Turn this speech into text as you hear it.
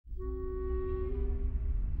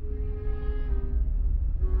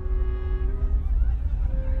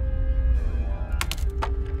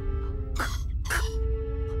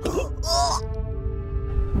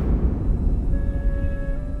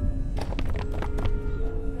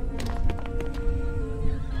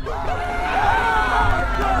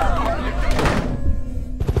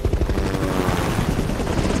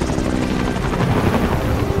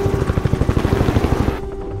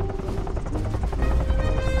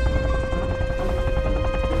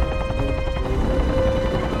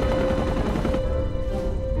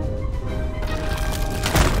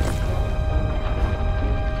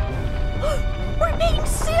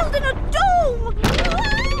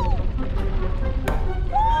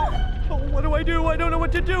I do? I don't know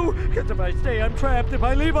what to do. Because if I stay, I'm trapped. If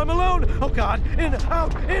I leave, I'm alone. Oh, God. In,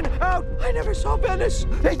 out, in, out. I never saw Venice.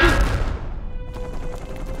 Ipa!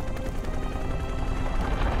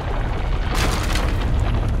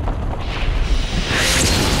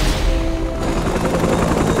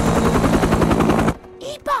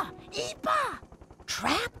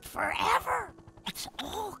 Trapped forever. It's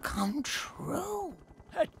all come true.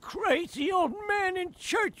 That crazy old man in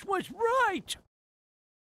church was right.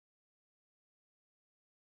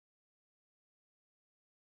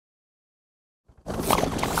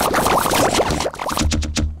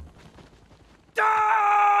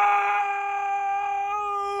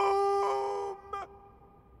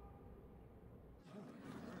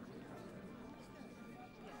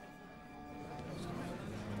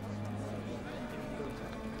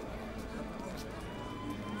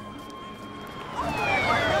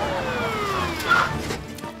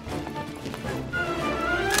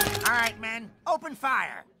 Open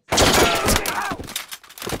fire!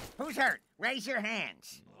 Who's hurt? Raise your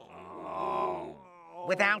hands.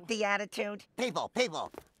 Without the attitude? People,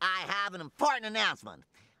 I have an important announcement.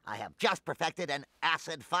 I have just perfected an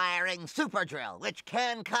acid-firing super drill, which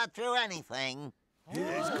can cut through anything.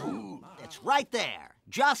 It's cool. It's right there,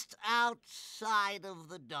 just outside of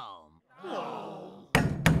the dome.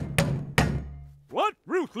 What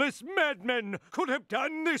ruthless madmen could have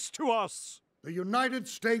done this to us? The United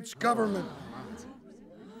States government.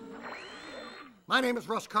 My name is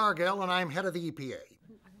Russ Cargill, and I'm head of the EPA.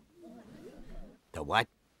 The what?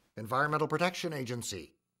 Environmental Protection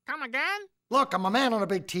Agency. Come again? Look, I'm a man on a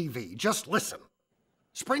big TV. Just listen.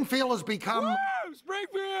 Springfield has become... Woo!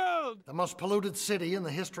 Springfield! The most polluted city in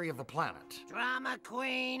the history of the planet. Drama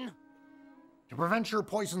queen. To prevent your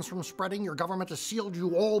poisons from spreading, your government has sealed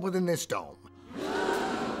you all within this dome.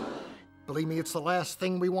 Believe me, it's the last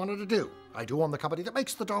thing we wanted to do. I do own the company that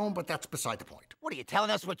makes the dome, but that's beside the point. What are you telling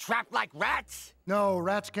us? We're trapped like rats? No,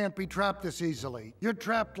 rats can't be trapped this easily. You're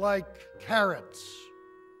trapped like carrots.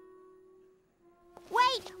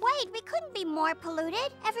 Wait, we couldn't be more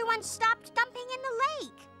polluted. Everyone stopped dumping in the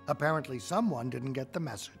lake. Apparently someone didn't get the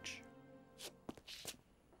message.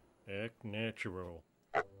 Act natural.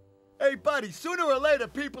 Hey, buddy, sooner or later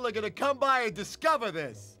people are gonna come by and discover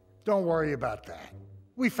this. Don't worry about that.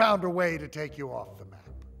 We found a way to take you off the map.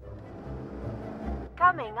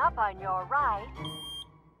 Coming up on your right,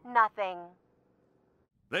 nothing.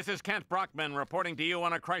 This is Kent Brockman reporting to you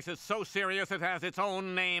on a crisis so serious it has its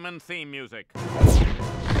own name and theme music.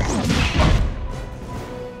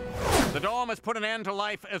 The dome has put an end to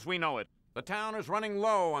life as we know it. The town is running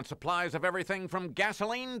low on supplies of everything from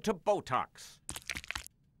gasoline to Botox.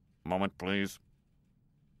 Moment, please.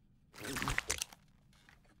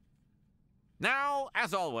 Now,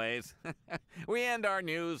 as always, we end our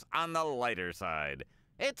news on the lighter side.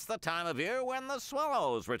 It's the time of year when the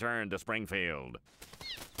swallows return to Springfield.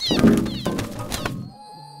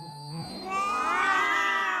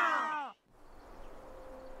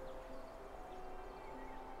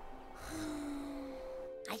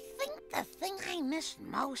 I think the thing I miss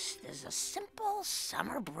most is a simple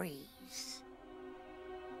summer breeze.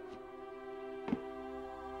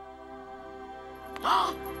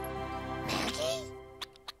 Maggie?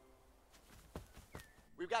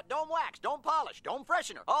 We've got dome wax, dome polish, dome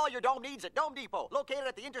freshener. All your dome needs at Dome Depot, located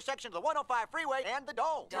at the intersection of the 105 freeway and the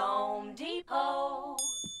dome. Dome Depot.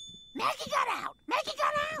 Maggie got out! Maggie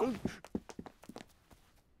got out!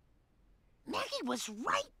 Maggie was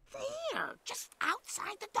right there, just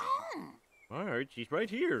outside the dome. Marge, she's right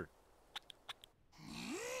here.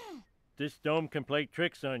 This dome can play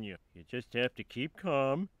tricks on you. You just have to keep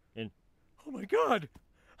calm and... Oh my God!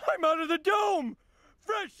 I'm out of the dome!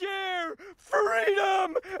 Fresh air!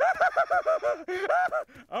 Freedom!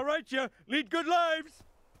 All right, you lead good lives.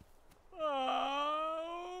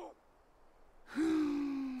 Oh.